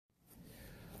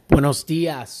Buenos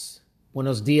dias.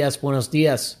 Buenos dias. Buenos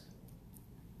dias.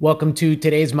 Welcome to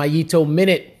today's Mayito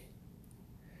Minute.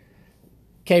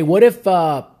 Okay, what if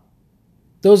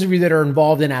those of you that are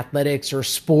involved in athletics or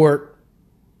sport,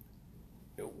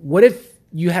 what if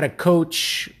you had a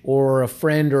coach or a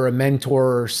friend or a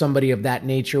mentor or somebody of that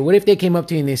nature? What if they came up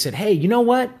to you and they said, "Hey, you know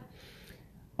what?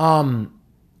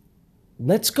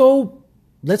 Let's go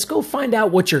find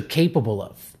out what you're capable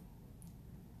of.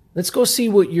 Let's go see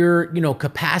what your,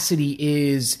 capacity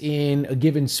is in a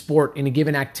given sport, in a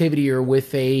given activity, or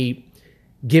with a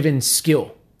given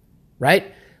skill,"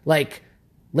 right? Like,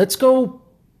 let's go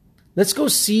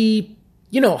see,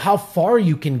 how far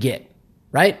you can get,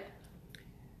 right?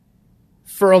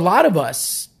 For a lot of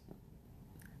us,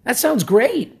 that sounds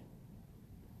great.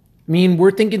 I mean,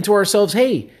 we're thinking to ourselves,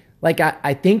 hey, like,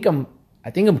 I think I'm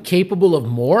capable of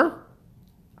more.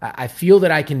 I feel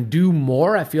that I can do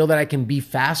more. I feel that I can be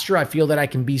faster. I feel that I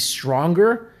can be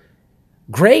stronger.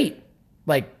 Great.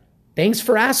 Like, thanks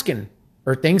for asking,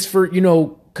 or thanks for,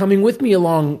 coming with me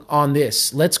along on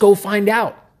this. Let's go find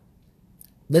out.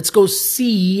 Let's go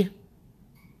see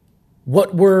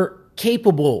what we're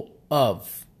capable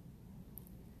of.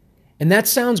 And that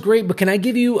sounds great, but can I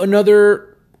give you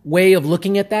another way of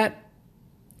looking at that?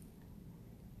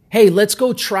 Hey, let's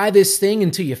go try this thing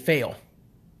until you fail.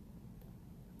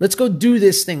 Let's go do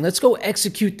this thing. Let's go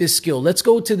execute this skill. Let's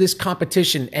go to this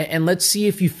competition and let's see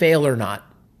if you fail or not.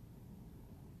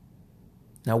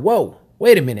 Now, whoa,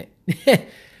 wait a minute.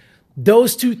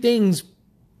 Those two things,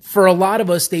 for a lot of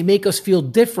us, they make us feel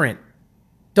different,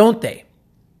 don't they?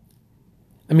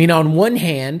 I mean, on one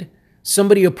hand,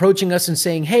 somebody approaching us and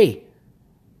saying, hey,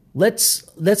 let's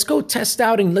go test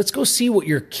out and let's go see what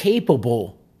you're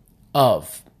capable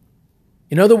of.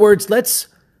 In other words, let's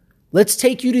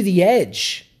take you to the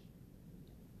edge.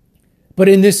 But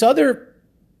in this other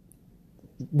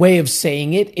way of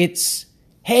saying it, it's,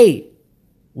 hey,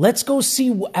 let's go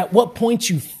see at what point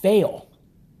you fail.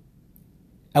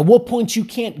 At what point you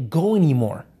can't go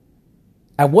anymore.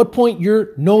 At what point you're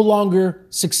no longer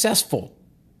successful.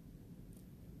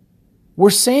 We're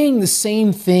saying the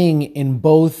same thing in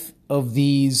both of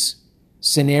these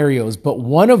scenarios, but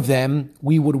one of them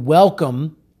we would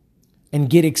welcome and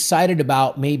get excited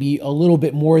about maybe a little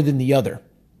bit more than the other.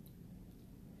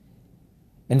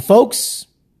 And folks,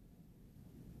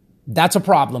 that's a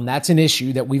problem. That's an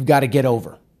issue that we've got to get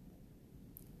over.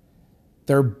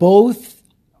 They're both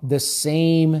the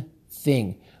same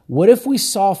thing. What if we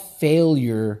saw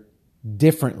failure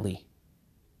differently?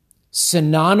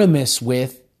 Synonymous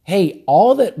with, hey,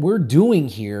 all that we're doing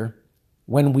here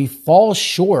when we fall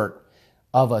short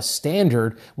of a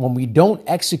standard, when we don't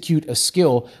execute a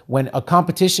skill, when a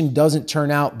competition doesn't turn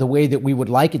out the way that we would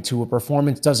like it to, a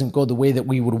performance doesn't go the way that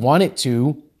we would want it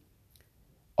to,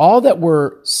 all that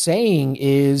we're saying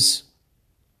is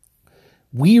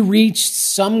we reached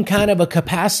some kind of a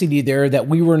capacity there that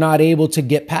we were not able to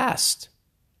get past.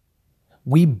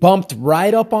 We bumped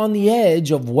right up on the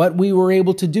edge of what we were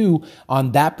able to do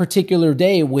on that particular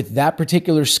day with that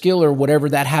particular skill or whatever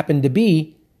that happened to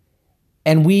be.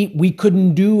 And we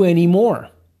couldn't do any more.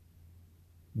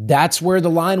 That's where the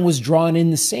line was drawn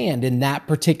in the sand in that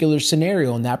particular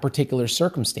scenario, in that particular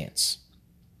circumstance.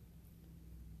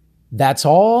 That's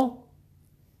all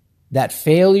that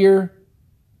failure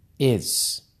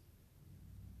is.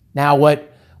 Now,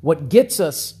 what gets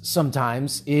us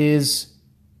sometimes is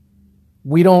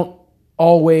we don't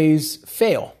always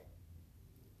fail.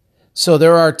 So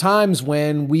there are times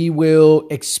when we will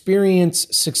experience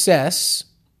success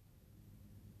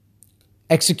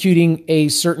executing a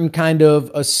certain kind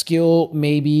of a skill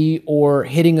maybe, or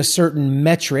hitting a certain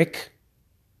metric.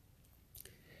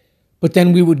 But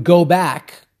then we would go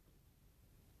back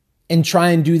and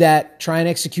try and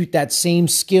execute that same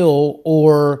skill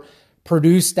or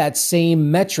produce that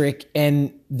same metric,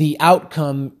 and the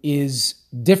outcome is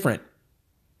different.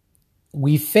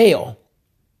 We fail.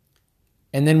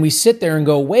 And then we sit there and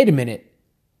go, wait a minute,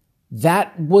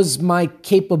 that was my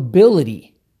capability.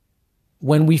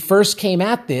 When we first came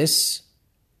at this,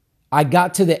 I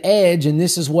got to the edge and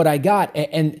this is what I got.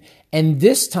 And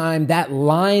this time that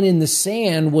line in the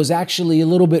sand was actually a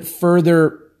little bit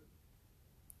further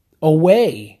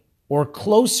away or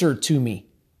closer to me.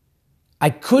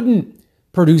 I couldn't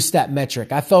produce that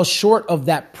metric. I fell short of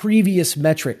that previous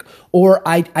metric, or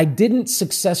I didn't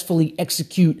successfully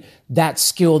execute that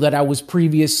skill that I was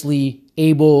previously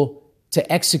able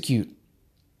to execute.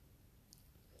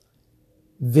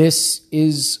 This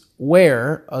is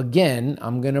where, again,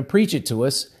 I'm going to preach it to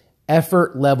us,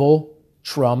 effort level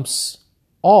trumps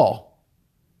all.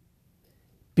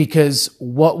 Because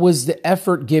what was the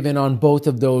effort given on both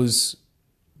of those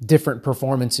different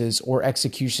performances or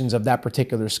executions of that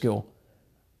particular skill.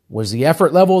 Was the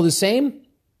effort level the same?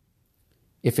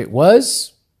 If it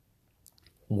was,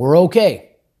 we're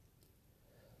okay.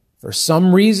 For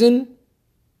some reason,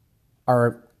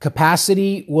 our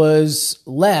capacity was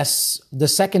less the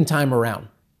second time around.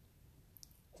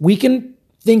 We can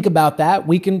think about that.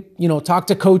 We can, talk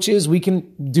to coaches. We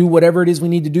can do whatever it is we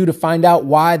need to do to find out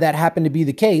why that happened to be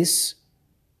the case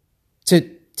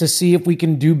to see if we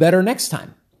can do better next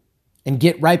time and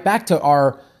get right back to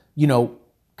our,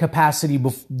 capacity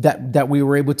that we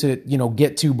were able to,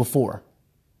 get to before.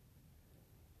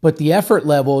 But the effort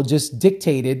level just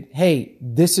dictated, hey,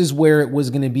 this is where it was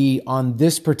going to be on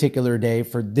this particular day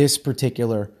for this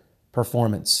particular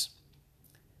performance.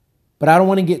 But I don't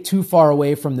want to get too far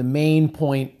away from the main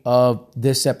point of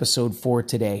this episode for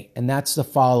today. And that's the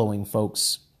following,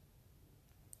 folks.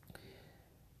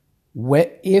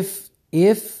 If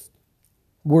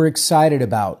we're excited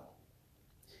about,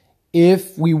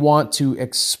 if we want to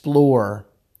explore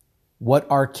what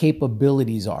our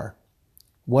capabilities are,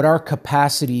 what our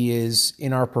capacity is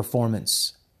in our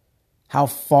performance, how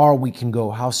far we can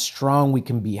go, how strong we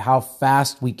can be, how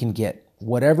fast we can get,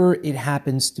 whatever it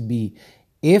happens to be.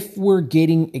 If we're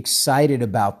getting excited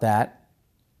about that,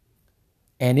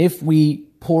 and if we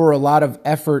pour a lot of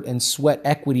effort and sweat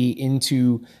equity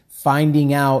into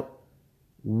finding out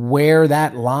where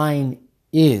that line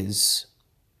is,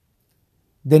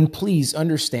 then please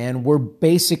understand we're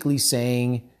basically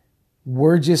saying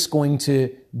we're just going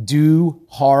to do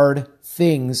hard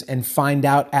things and find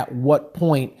out at what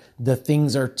point the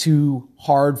things are too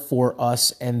hard for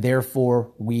us and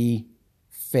therefore we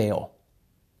fail.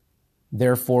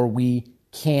 Therefore, we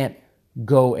can't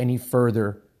go any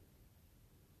further.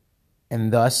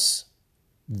 And thus,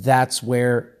 that's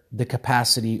where the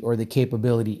capacity or the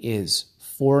capability is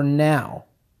for now.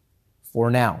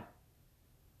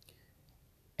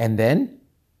 And then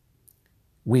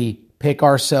we pick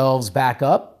ourselves back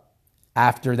up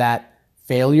after that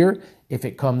failure. If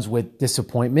it comes with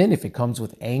disappointment, if it comes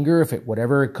with anger,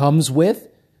 whatever it comes with,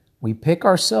 we pick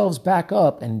ourselves back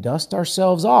up and dust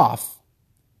ourselves off.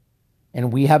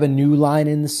 And we have a new line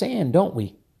in the sand, don't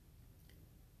we?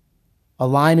 A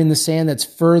line in the sand that's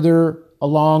further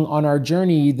along on our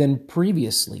journey than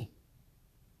previously.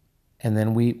 And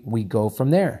then we go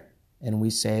from there and we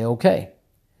say, okay,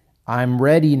 I'm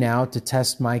ready now to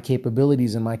test my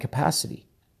capabilities and my capacity.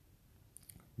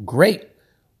 Great.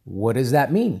 What does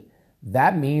that mean?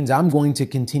 That means I'm going to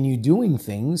continue doing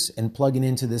things and plugging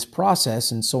into this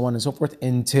process and so on and so forth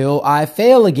until I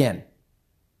fail again.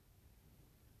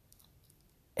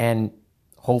 And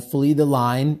hopefully the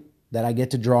line that I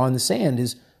get to draw in the sand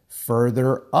is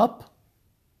further up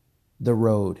the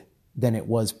road than it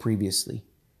was previously.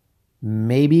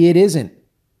 Maybe it isn't.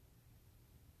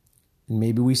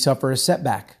 Maybe we suffer a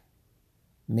setback.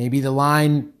 Maybe the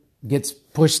line gets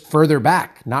pushed further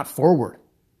back, not forward.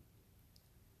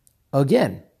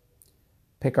 Again,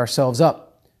 pick ourselves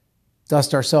up,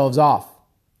 dust ourselves off.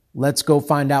 Let's go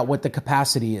find out what the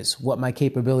capacity is, what my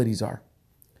capabilities are.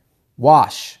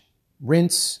 Wash,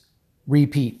 rinse,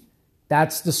 repeat.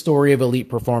 That's the story of elite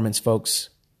performance, folks.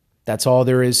 That's all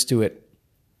there is to it.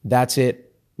 That's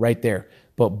it right there.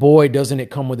 But boy, doesn't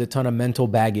it come with a ton of mental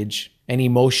baggage and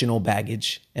emotional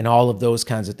baggage and all of those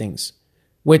kinds of things,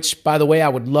 which, by the way, I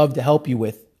would love to help you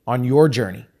with on your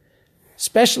journey,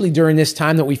 especially during this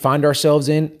time that we find ourselves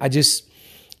in. I just,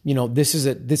 this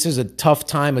is a tough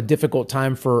time, a difficult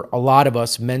time for a lot of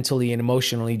us mentally and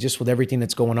emotionally, just with everything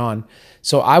that's going on.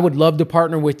 So I would love to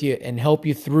partner with you and help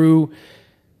you through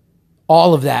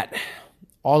all of that,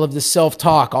 all of the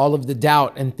self-talk, all of the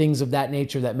doubt and things of that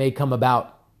nature that may come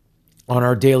about on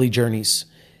our daily journeys.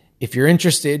 If you're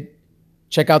interested,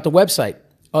 check out the website,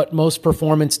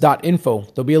 utmostperformance.info.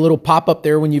 There'll be a little pop-up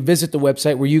there when you visit the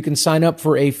website where you can sign up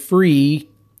for a free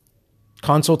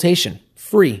consultation.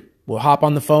 Free. We'll hop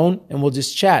on the phone and we'll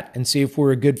just chat and see if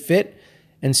we're a good fit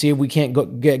and see if we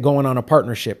can't get going on a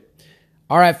partnership.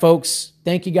 All right, folks.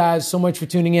 Thank you guys so much for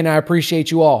tuning in. I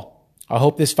appreciate you all. I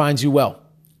hope this finds you well.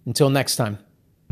 Until next time.